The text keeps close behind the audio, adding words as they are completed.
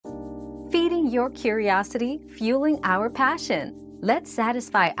feeding your curiosity, fueling our passion. Let's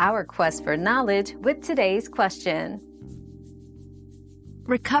satisfy our quest for knowledge with today's question.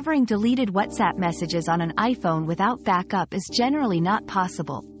 Recovering deleted WhatsApp messages on an iPhone without backup is generally not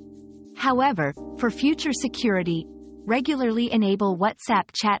possible. However, for future security, regularly enable WhatsApp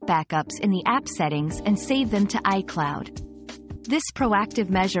chat backups in the app settings and save them to iCloud. This proactive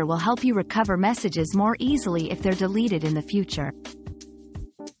measure will help you recover messages more easily if they're deleted in the future.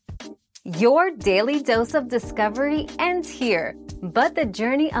 Your daily dose of discovery ends here, but the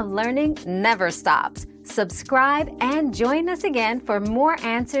journey of learning never stops. Subscribe and join us again for more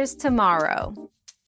answers tomorrow.